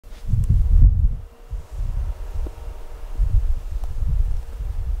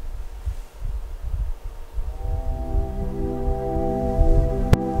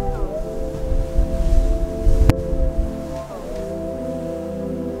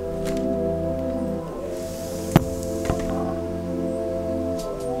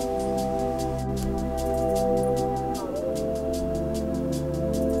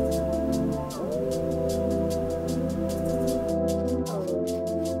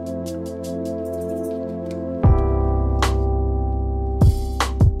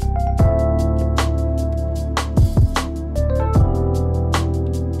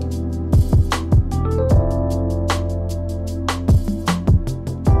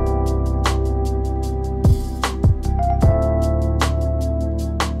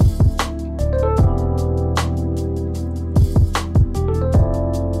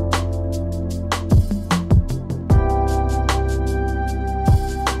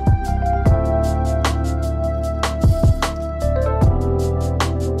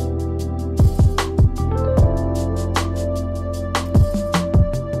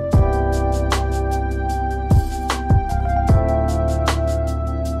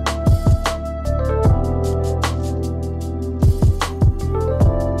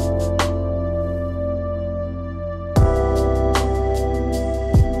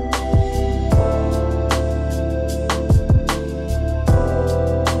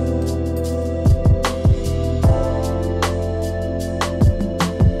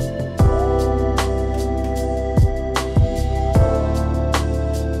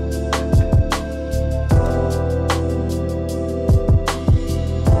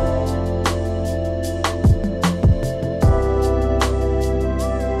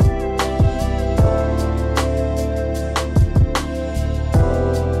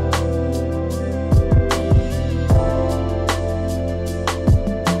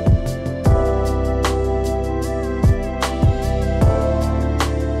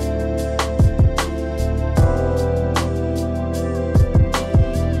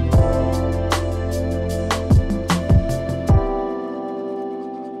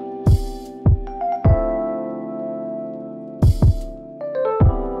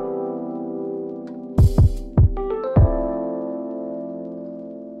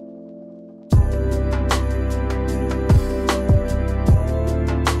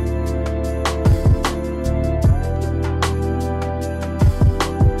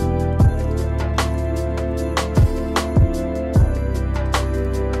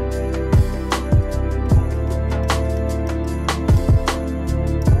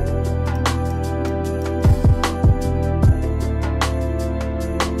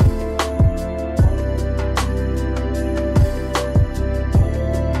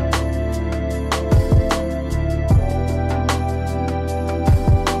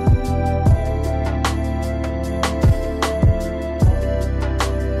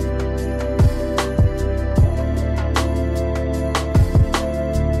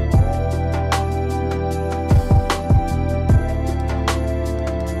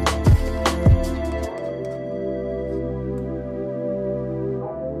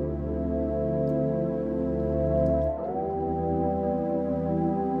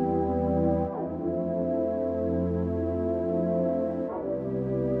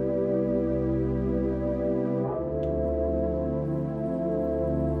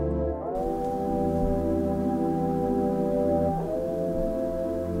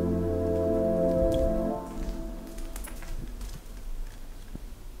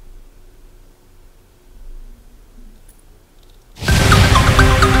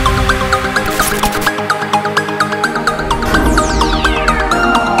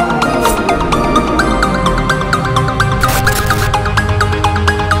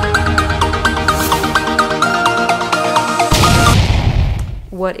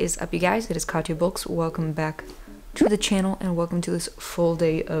What is up, you guys? It is KatiaBulks. Welcome back to the channel and welcome to this full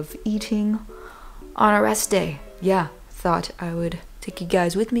day of eating on a rest day. Yeah, thought I would take you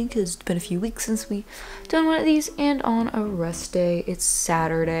guys with me because it's been a few weeks since we done one of these, and on a rest day, it's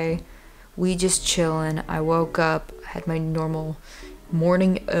Saturday. We just chillin'. I woke up, had my normal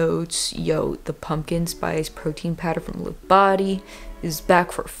morning oats. Yo, the pumpkin spice protein powder from Live Body is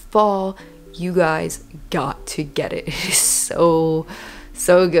back for fall. You guys got to get it. It is so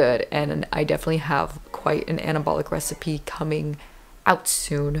good, and I definitely have quite an anabolic recipe coming out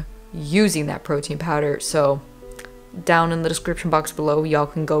soon using that protein powder. So down in the description box below, y'all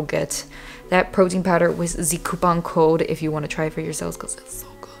can go get that protein powder with the coupon code if you want to try it for yourselves, because it's so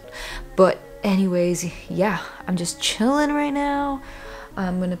good. But anyways, yeah, I'm just chilling right now.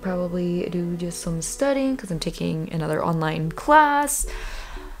 I'm gonna probably do just some studying because I'm taking another online class.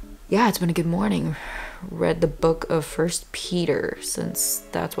 Yeah, it's been a good morning. Read the book of First Peter, since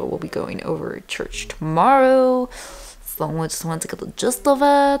that's what we'll be going over at church tomorrow. So I just want to get the gist of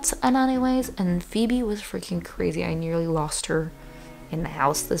it. And anyways, and Phoebe was freaking crazy. I nearly lost her in the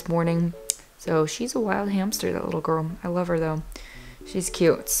house this morning. So she's a wild hamster, that little girl. I love her though. She's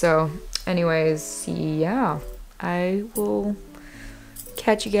cute. So anyways, yeah, I will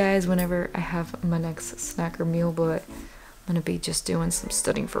catch you guys whenever I have my next snack or meal, but I'm gonna be just doing some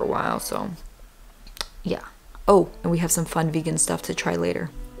studying for a while, so yeah. Oh, and we have some fun vegan stuff to try later.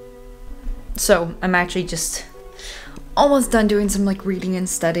 So I'm actually just almost done doing some like reading and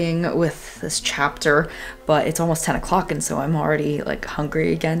studying with this chapter, but it's almost 10 o'clock and so I'm already like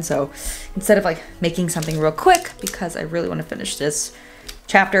hungry again. So instead of like making something real quick, because I really want to finish this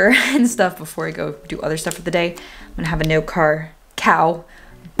chapter and stuff before I go do other stuff for the day, I'm gonna have a cow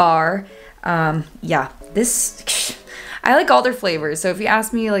bar. Yeah, this I like all their flavors. So if you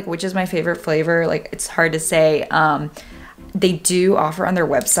ask me like which is my favorite flavor, like it's hard to say. They do offer on their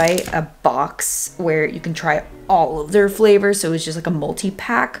website a box where you can try all of their flavors. So it's just like a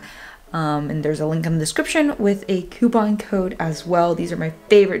multi-pack. And there's a link in the description with a coupon code as well. These are my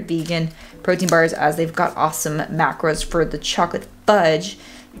favorite vegan protein bars, as they've got awesome macros for the chocolate fudge.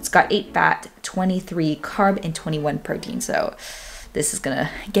 It's got 8 fat, 23 carb, and 21 protein. So this is gonna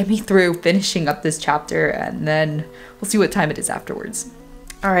get me through finishing up this chapter, and then we'll see what time it is afterwards.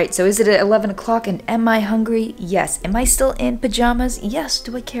 All right, so is it at 11 o'clock and am I hungry? Yes. Am I still in pajamas? Yes.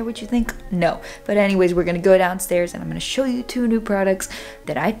 Do I care what you think? No. But anyways, we're gonna go downstairs and I'm gonna show you 2 new products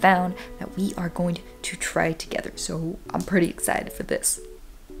that I found that we are going to try together. So I'm pretty excited for this.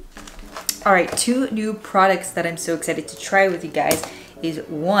 All right, 2 new products that I'm so excited to try with you guys is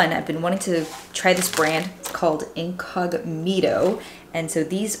one, I've been wanting to try this brand. It's called Incognito. And so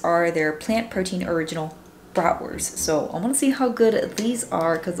these are their plant protein original bratwurst. So I want to see how good these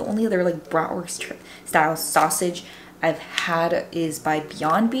are, because the only other like bratwurst style sausage I've had is by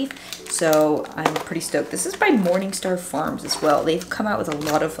Beyond Beef. So I'm pretty stoked. This is by Morningstar Farms as well. They've come out with a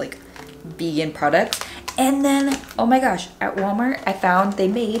lot of like vegan products. And then, oh my gosh, at Walmart I found they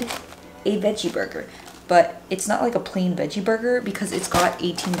made a veggie burger. But it's not like a plain veggie burger because it's got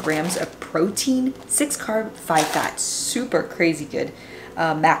 18 grams of protein, 6 carb, 5 fat. Super crazy good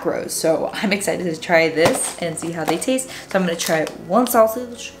macros. So I'm excited to try this and see how they taste. So I'm going to try 1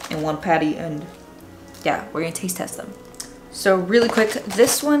 sausage and 1 patty, and yeah, we're going to taste test them. So really quick,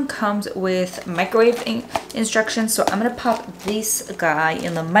 this one comes with microwave instructions. So I'm going to pop this guy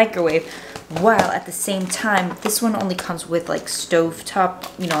in the microwave, while at the same time, this one only comes with like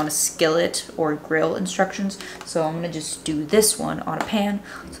stovetop, you know, on a skillet or grill instructions. So I'm gonna just do this one on a pan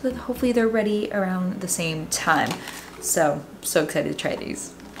so that hopefully they're ready around the same time. So excited to try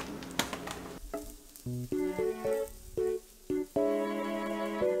these.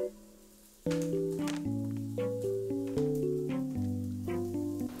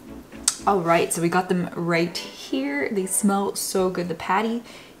 All right, so we got them right here. They smell so good. The patty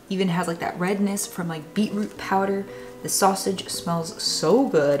even has like that redness from like beetroot powder. The sausage smells so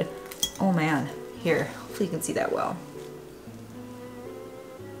good. Oh man, here, hopefully you can see that well.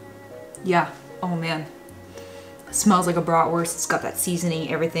 Yeah, oh man. It smells like a bratwurst. It's got that seasoning,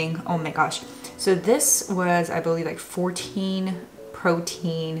 everything. Oh my gosh. So this was, I believe, like 14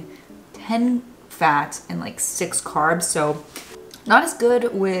 protein, 10 fat, and like 6 carbs. So not as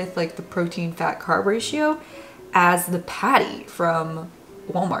good with like the protein fat carb ratio as the patty from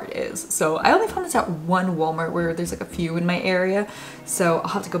Walmart is. So I only found this at one Walmart, where there's like a few in my area. So I'll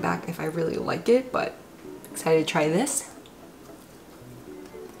have to go back if I really like it, but excited to try this.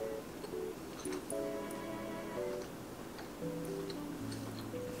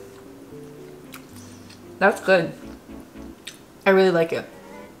 That's good. I really like it.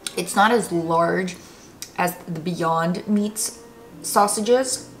 It's not as large as the Beyond Meats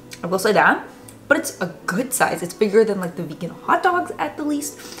sausages, I will say that, but it's a good size. It's bigger than like the vegan hot dogs at the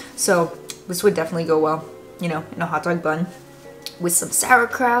least. So this would definitely go well, you know, in a hot dog bun with some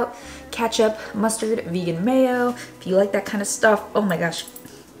sauerkraut, ketchup, mustard, vegan mayo. If you like that kind of stuff, oh my gosh,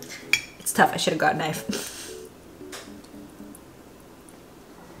 it's tough. I should have got a knife.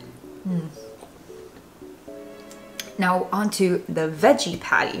 Now onto the veggie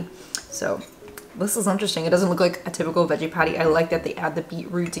patty. So this is interesting. It doesn't look like a typical veggie patty. I like that they add the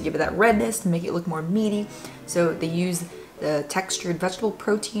beetroot to give it that redness, to make it look more meaty. So they use the textured vegetable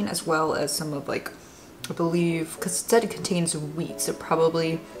protein as well as some of like, I believe, because it said it contains wheat, so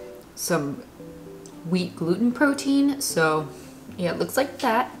probably some wheat gluten protein. So yeah, it looks like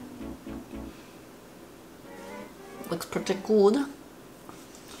that. Looks pretty good.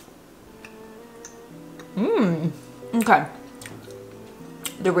 Okay.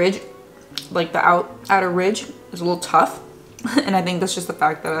 The ridge, like the outer ridge, is a little tough. And I think that's just the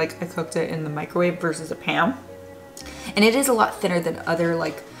fact that I cooked it in the microwave versus a pan. And it is a lot thinner than other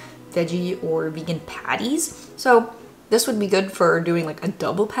like veggie or vegan patties. So this would be good for doing like a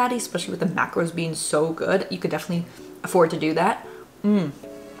double patty, especially with the macros being so good. You could definitely afford to do that. Okay.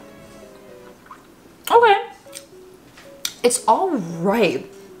 It's all right.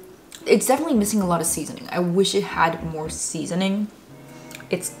 It's definitely missing a lot of seasoning. I wish it had more seasoning.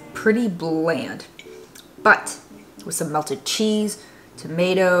 It's pretty bland, but with some melted cheese,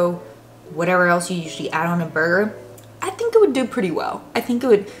 tomato, whatever else you usually add on a burger, I think it would do pretty well. I think it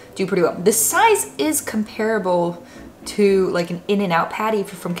would do pretty well. The size is comparable to like an In-N-Out patty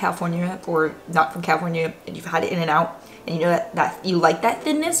if you're from California, or not from California and you've had it In-N-Out and you know that you like that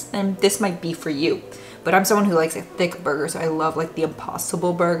thinness, then this might be for you. But I'm someone who likes a thick burger, so I love like the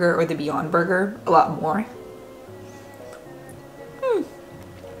Impossible Burger or the Beyond Burger a lot more.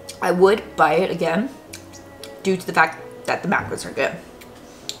 I would buy it again due to the fact that the macros are good.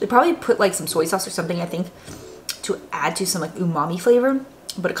 They probably put like some soy sauce or something, I think, to add to some like umami flavor,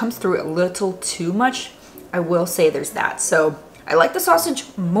 but it comes through a little too much. I will say there's that. So I like the sausage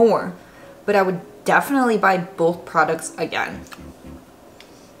more, but I would definitely buy both products again.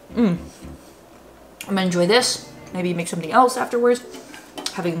 I'm gonna enjoy this. Maybe make something else afterwards.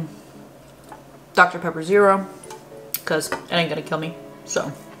 Having Dr. Pepper Zero, because it ain't gonna kill me.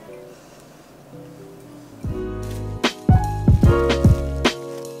 So.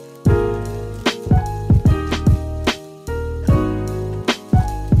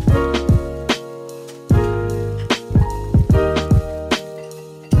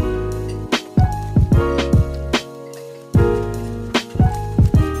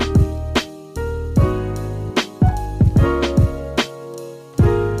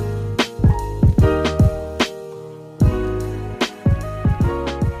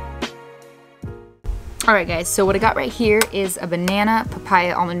 Alright guys, so what I got right here is a banana,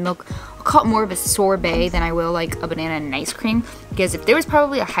 papaya, almond milk. I'll call it more of a sorbet than I will like a banana and ice cream, because if there was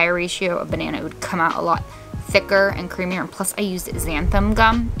probably a higher ratio of banana, it would come out a lot thicker and creamier, and plus I used xanthan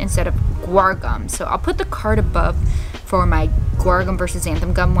gum instead of guar gum. So I'll put the card above for my guar gum versus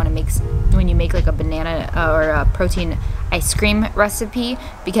xanthan gum when you make like a banana or a protein ice cream recipe,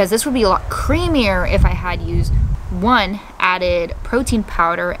 because this would be a lot creamier if I had used, one, added protein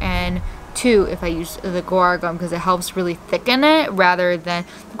powder, and two, if I use the guar gum, because it helps really thicken it, rather than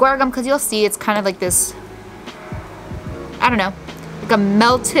the guar gum, because you'll see it's kind of like this, I don't know, like a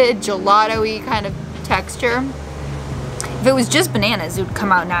melted gelato-y kind of texture. If it was just bananas, it would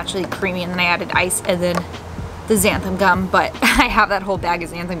come out naturally creamy, and then I added ice and then the xanthan gum, but I have that whole bag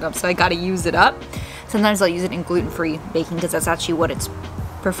of xanthan gum, so I gotta use it up. Sometimes I'll use it in gluten-free baking, because that's actually what it's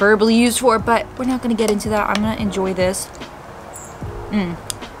preferably used for, but we're not gonna get into that. I'm gonna enjoy this.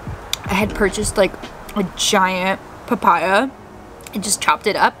 I had purchased like a giant papaya and just chopped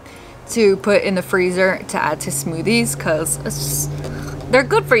it up to put in the freezer to add to smoothies, because they're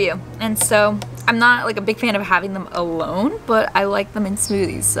good for you. And so I'm not like a big fan of having them alone, but I like them in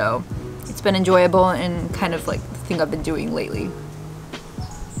smoothies, so it's been enjoyable and kind of like the thing I've been doing lately.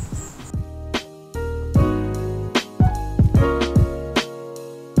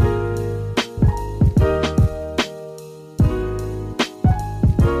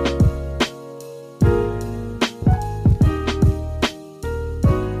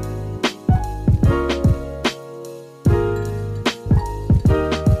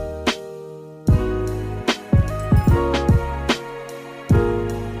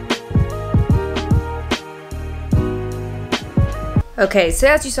 Okay, so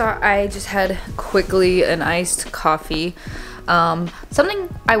as you saw, I just had quickly an iced coffee. Something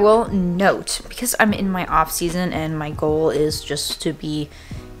I will note, because I'm in my off season and my goal is just to be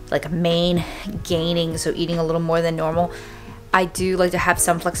like a main gaining, so eating a little more than normal, I do like to have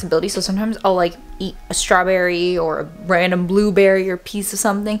some flexibility. So sometimes I'll like eat a strawberry or a random blueberry or piece of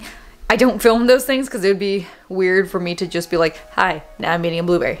something. I don't film those things because it would be weird for me to just be like, hi, now I'm eating a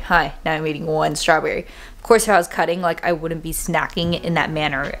blueberry. Hi, now I'm eating one strawberry. Of course, if I was cutting, like I wouldn't be snacking in that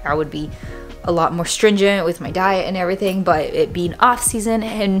manner. I would be a lot more stringent with my diet and everything, but it being off season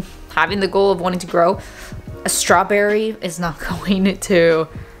and having the goal of wanting to grow, a strawberry is not going to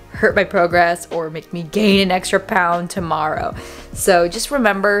hurt my progress or make me gain an extra pound tomorrow. So just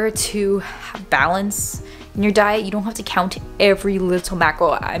remember to have balance in your diet. You don't have to count every little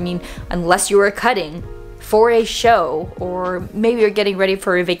macro. I mean, unless you are cutting for a show, or maybe you're getting ready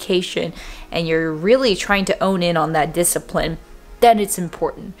for a vacation and you're really trying to own in on that discipline, then it's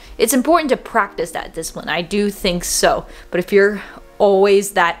important. It's important to practice that discipline. I do think so. But if you're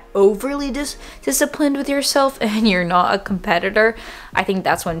always that overly disciplined with yourself and you're not a competitor, I think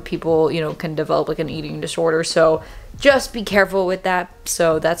that's when people, you know, can develop like an eating disorder. So just be careful with that.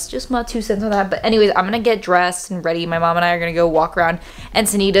 So that's just my 2 cents on that. But anyways, I'm gonna get dressed and ready. My mom and I are gonna go walk around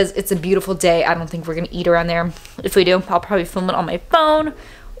Encinitas. It's a beautiful day. I don't think we're gonna eat around there. If we do, I'll probably film it on my phone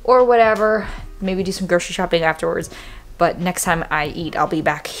or whatever. Maybe do some grocery shopping afterwards. But next time I eat, I'll be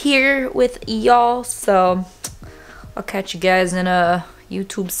back here with y'all. So I'll catch you guys in a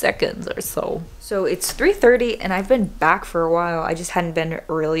YouTube seconds or so. So it's 3:30 and I've been back for a while. I just hadn't been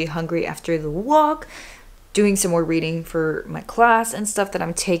really hungry after the walk, doing some more reading for my class and stuff that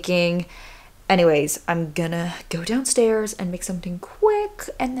I'm taking. Anyways, I'm gonna go downstairs and make something quick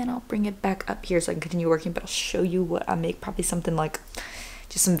and then I'll bring it back up here so I can continue working, but I'll show you what I make. Probably something like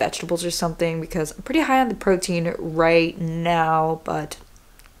just some vegetables or something because I'm pretty high on the protein right now, but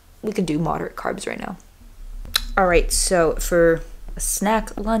we can do moderate carbs right now. All right, so for a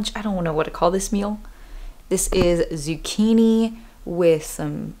snack lunch, I don't know what to call this meal. This is zucchini with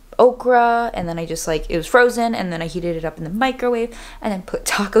some okra, and then I just like, it was frozen, and then I heated it up in the microwave, and then put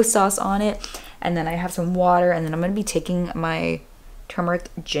taco sauce on it, and then I have some water, and then I'm gonna be taking my turmeric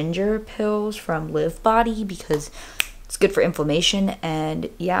ginger pills from Live Body because it's good for inflammation. And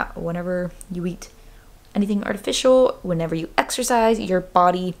yeah, whenever you eat anything artificial, whenever you exercise, your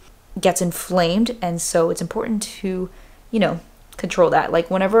body gets inflamed, and so it's important to, you know, control that.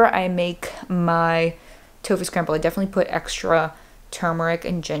 Like whenever I make my tofu scramble, I definitely put extra turmeric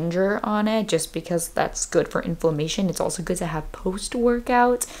and ginger on it just because that's good for inflammation. It's also good to have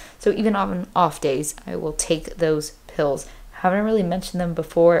post-workout. So even on off days, I will take those pills. Haven't really mentioned them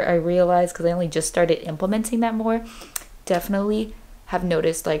before, I realized, because I only just started implementing that more. Definitely have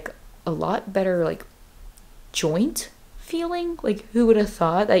noticed like a lot better like joint feeling. Like who would have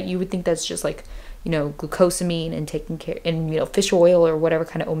thought that? You would think that's just like, you know, glucosamine and taking care, and you know, fish oil or whatever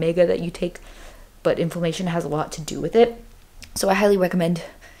kind of omega that you take, but inflammation has a lot to do with it. So I highly recommend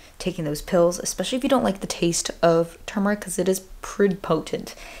taking those pills, especially if you don't like the taste of turmeric, because it is pretty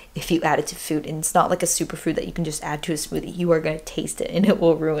potent if you add it to food, and it's not like a superfood that you can just add to a smoothie. You are going to taste it and it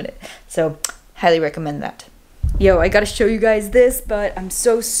will ruin it. So highly recommend that. Yo, I gotta show you guys this, but I'm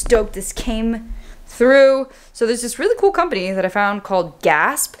so stoked this came through. So there's this really cool company that I found called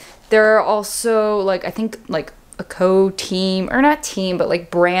Gasp. They're also like, I think like a co-team, or not team, but like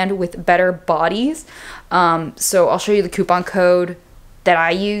brand with Better Bodies. So I'll show you the coupon code that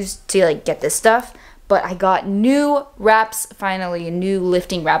I used to like get this stuff. But I got new wraps, finally, new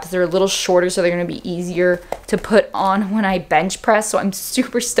lifting wraps. They're a little shorter, so they're gonna be easier to put on when I bench press. So I'm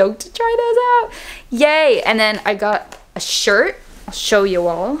super stoked to try those out. Yay! And then I got a shirt. I'll show you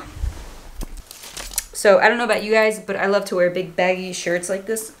all. So I don't know about you guys, but I love to wear big baggy shirts like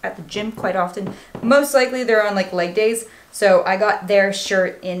this at the gym quite often. Most likely they're on like leg days. So I got their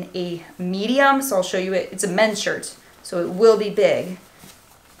shirt in a medium, so I'll show you it. It's a men's shirt, so it will be big.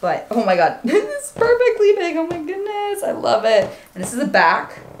 But oh my god, this is perfectly big. Oh my goodness, I love it. And this is the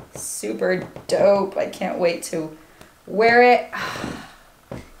back. Super dope. I can't wait to wear it.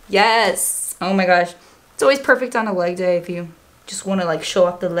 Yes. Oh my gosh. It's always perfect on a leg day if you just want to like show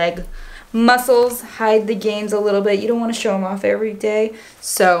off the leg muscles, hide the gains a little bit. You don't want to show them off every day.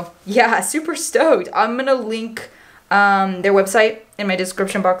 So yeah, super stoked. I'm gonna link their website in my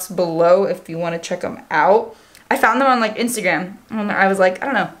description box below if you want to check them out. I found them on like Instagram and I was like, I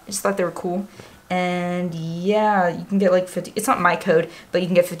don't know, I just thought they were cool. And yeah, you can get like 50, it's not my code, but you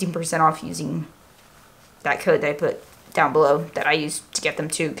can get 15% off using that code that I put down below that I used to get them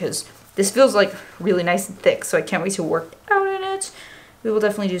too, because this feels like really nice and thick, so I can't wait to work out in it. We will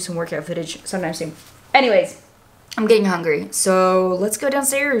definitely do some workout footage sometime soon. Anyways, I'm getting hungry, so let's go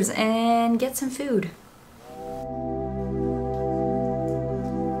downstairs and get some food.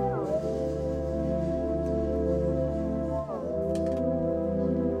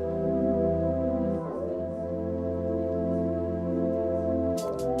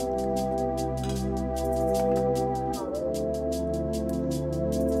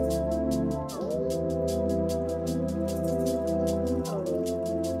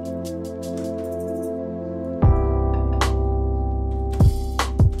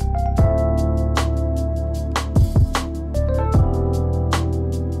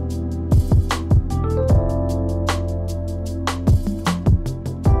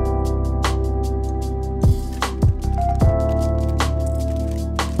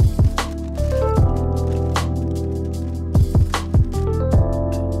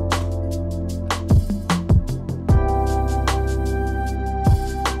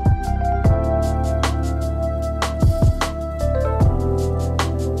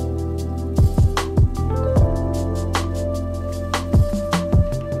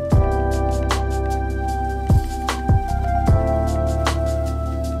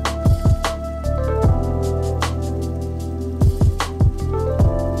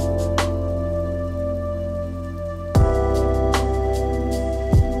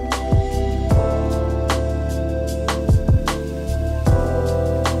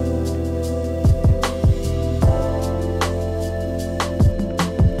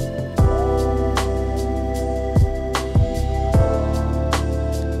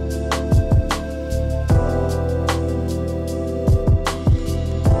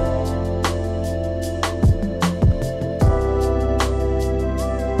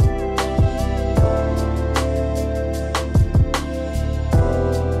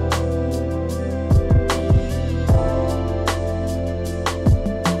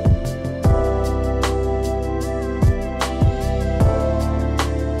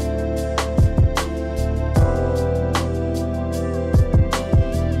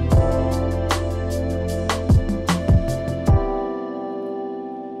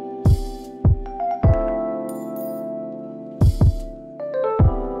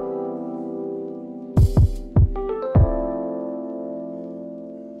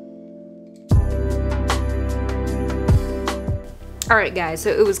 Alright guys, so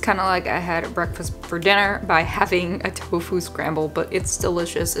it was kind of like I had breakfast for dinner by having a tofu scramble, but it's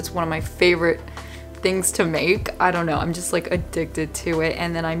delicious. It's one of my favorite things to make. I don't know, I'm just like addicted to it.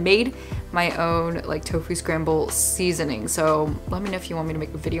 And then I made my own like tofu scramble seasoning, so let me know if you want me to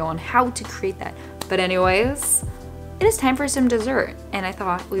make a video on how to create that. But anyways, it is time for some dessert, and I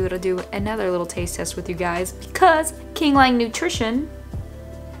thought we would do another little taste test with you guys because King Lion Nutrition,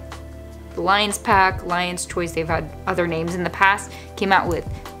 the Lion's Pack, Lion's Choice, they've had other names in the past, came out with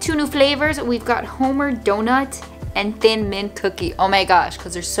 2 new flavors. We've got Homer Donut and Thin Mint Cookie. Oh my gosh,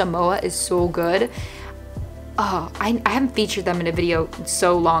 because their Samoa is so good. Oh, I haven't featured them in a video in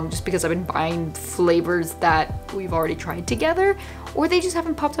so long just because I've been buying flavors that we've already tried together, or they just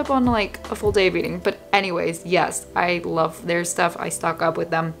haven't popped up on like a full day of eating. But anyways, yes, I love their stuff. I stock up with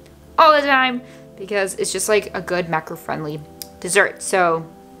them all the time because it's just like a good macro-friendly dessert. So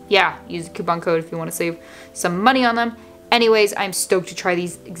yeah, use the coupon code if you want to save some money on them. Anyways, I'm stoked to try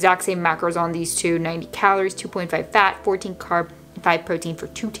these exact same macros on these two. 90 calories, 2.5 fat, 14 carb, and 5 protein for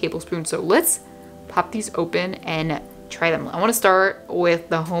 2 tablespoons. So let's pop these open and try them. I want to start with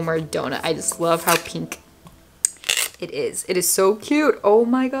the Homer Donut. I just love how pink it is. It is so cute. Oh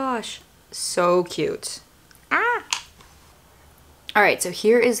my gosh. So cute. Ah! Alright, so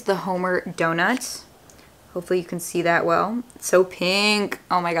here is the Homer Donut. Hopefully you can see that well. It's so pink.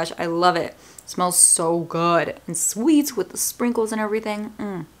 Oh my gosh, I love it. It smells so good and sweet with the sprinkles and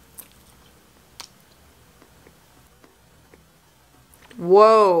everything.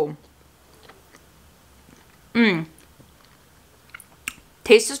 Whoa.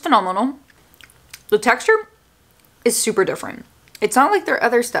 Taste is phenomenal. The texture is super different. It's not like their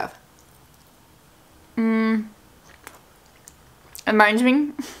other stuff. It reminds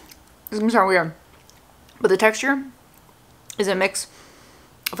me, it's gonna sound weird, but the texture is a mix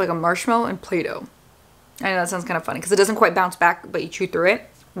of like a marshmallow and Play-Doh. I know that sounds kind of funny because it doesn't quite bounce back, but you chew through it.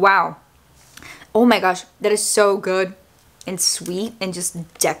 Wow. Oh my gosh, that is so good and sweet and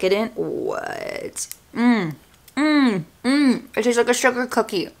just decadent. What? It tastes like a sugar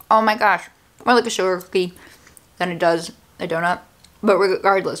cookie. Oh my gosh. More like a sugar cookie than it does a donut. But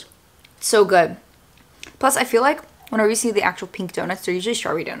regardless, it's so good. Plus, I feel like whenever you see the actual pink donuts, they're usually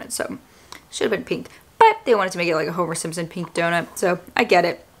strawberry donuts, so it should have been pink. But they wanted to make it like a Homer Simpson pink donut, so I get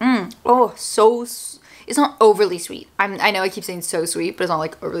it. Oh, so, it's not overly sweet. I know I keep saying so sweet, but it's not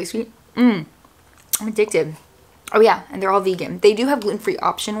like overly sweet. I'm addicted. Oh yeah, and they're all vegan. They do have gluten-free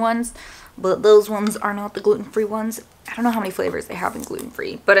option ones, but those ones are not the gluten-free ones. I don't know how many flavors they have in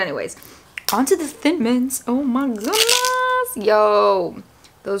gluten-free. But anyways, onto the Thin Mints. Oh my goodness. Yo.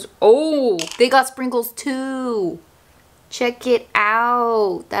 Those, oh, they got sprinkles too. Check it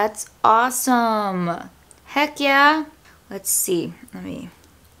out. That's awesome. Heck yeah. Let's see.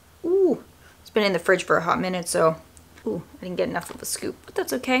 Ooh. It's been in the fridge for a hot minute, so, ooh, I didn't get enough of a scoop, but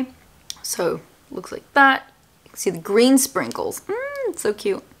that's okay. So, looks like that. You can see the green sprinkles. It's so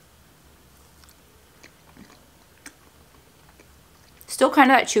cute. Still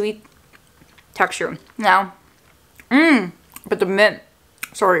kind of that chewy texture. Now, but the mint,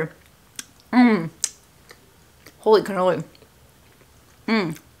 sorry. Holy cannoli.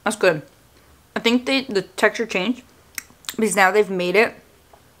 That's good. I think the texture changed because now they've made it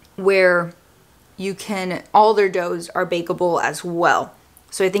where you can, all their doughs are bakeable as well.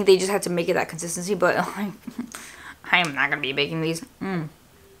 So I think they just had to make it that consistency, but I am not going to be baking these. Oh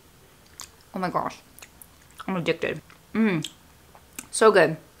my gosh. I'm addicted. So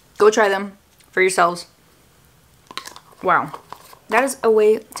good. Go try them for yourselves. Wow. That is a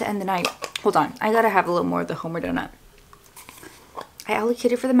way to end the night. Hold on. I gotta have a little more of the Homer Donut. I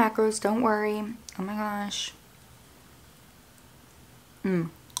allocated for the macros. Don't worry. Oh my gosh. The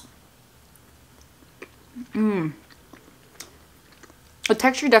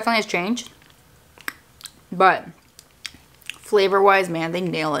texture definitely has changed. But flavor-wise, man, they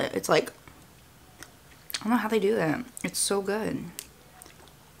nail it. It's like, I don't know how they do that. It's so good.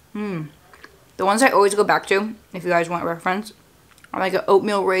 The ones I always go back to, if you guys want reference, are like an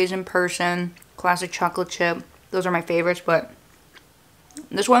oatmeal raisin person, classic chocolate chip. Those are my favorites, but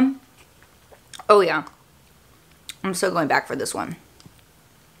this one, oh yeah. I'm still going back for this one.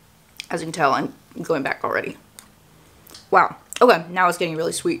 As you can tell, I'm going back already. Wow. Okay, now it's getting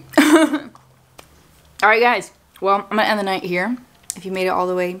really sweet. Alright guys, well, I'm gonna end the night here. If you made it all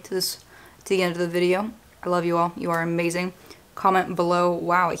the way to the end of the video, I love you all. You are amazing. Comment below,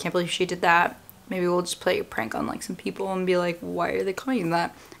 wow, I can't believe she did that. Maybe we'll just play a prank on like some people and be like, why are they calling you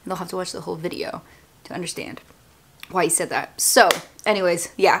that? And they'll have to watch the whole video to understand why you said that. So,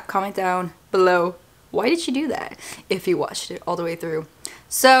 anyways, yeah, comment down below Why did she do that? If you watched it all the way through.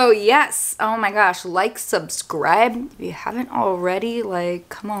 So yes, oh my gosh, like, subscribe if you haven't already. Like,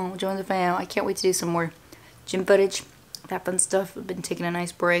 come on, join the fam. I can't wait to do some more gym footage, that fun stuff. I've been taking a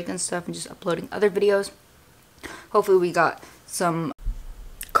nice break and stuff and just uploading other videos. Hopefully we got some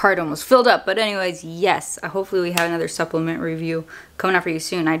card almost filled up, but anyways, yes, hopefully we have another supplement review coming out for you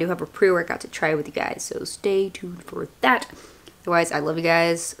soon. I do have a pre-workout to try with you guys, so stay tuned for that. Otherwise, I love you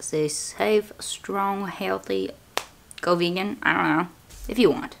guys. Stay safe, strong, healthy. Go vegan. I don't know, if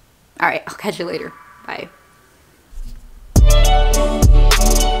you want. All right, I'll catch you later. Bye.